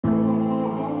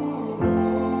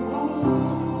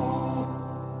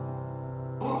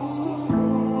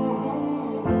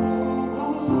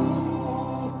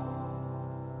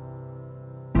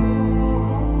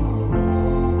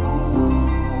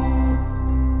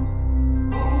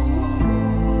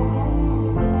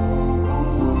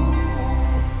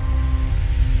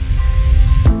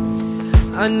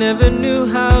I never knew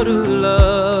how to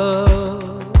love.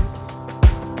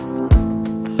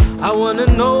 I wanna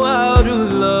know how to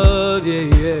love, yeah,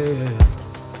 yeah.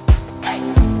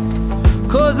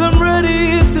 Cause I'm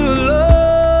ready to love.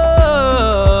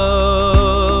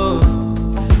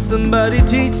 Somebody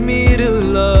teach me to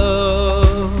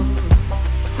love.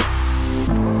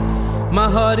 My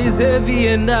heart is heavy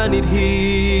and I need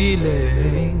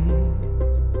healing.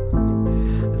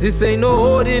 This ain't no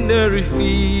ordinary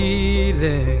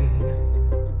feeling.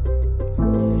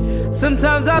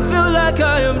 Sometimes I feel like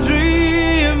I am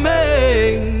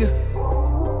dreaming,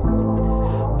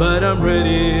 but I'm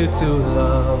ready to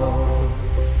love.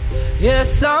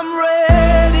 Yes, I'm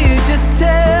ready, just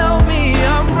tell me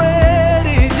I'm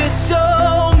ready, just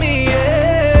show me,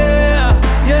 yeah.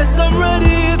 Yes, I'm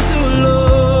ready to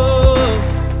love.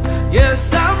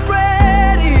 Yes, I'm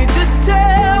ready, just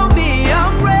tell me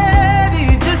I'm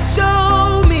ready, just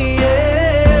show me,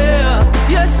 yeah.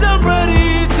 Yes, I'm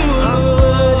ready to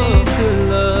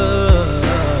love.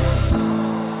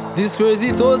 These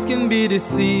crazy thoughts can be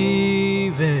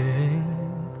deceiving.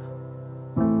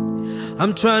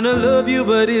 I'm trying to love you,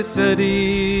 but it's not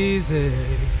easy.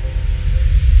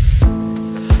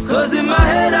 Cause in my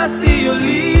head I see you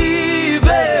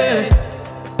leaving,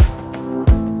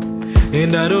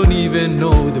 and I don't even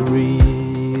know the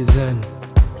reason.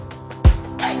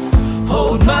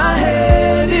 Hold my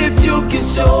hand if you can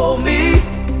show me.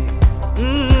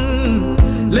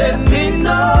 Let me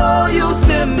know you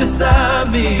stand beside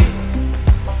me.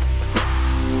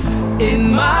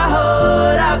 In my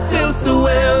heart I feel so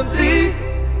empty.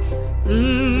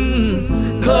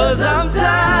 Cause I'm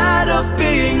tired of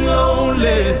being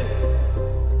lonely.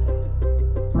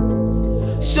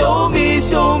 Show me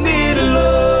the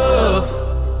love.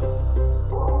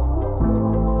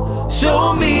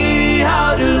 Show me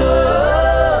how to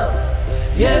love.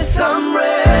 Yes, I'm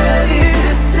ready,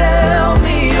 just tell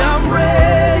me I'm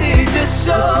ready. Just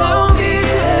show me,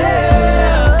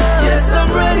 yeah. Yes,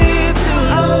 I'm ready to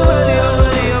love.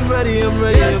 I'm ready.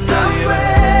 Yes, I'm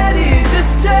ready,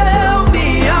 just tell me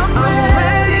I'm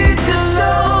ready. Just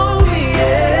show me,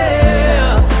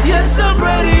 yeah. Yes, I'm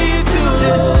ready to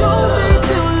just show me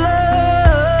to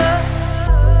love.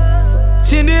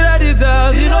 Chindira-di-da,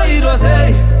 you know it was a.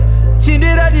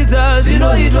 Chindira-di-da, you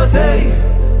know it was a.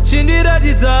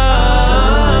 Chindira-di-da.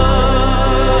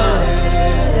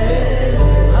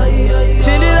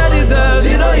 Chindira-di-da,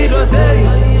 you know it was a.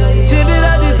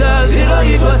 Chindira-di-da, you know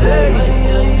it was a.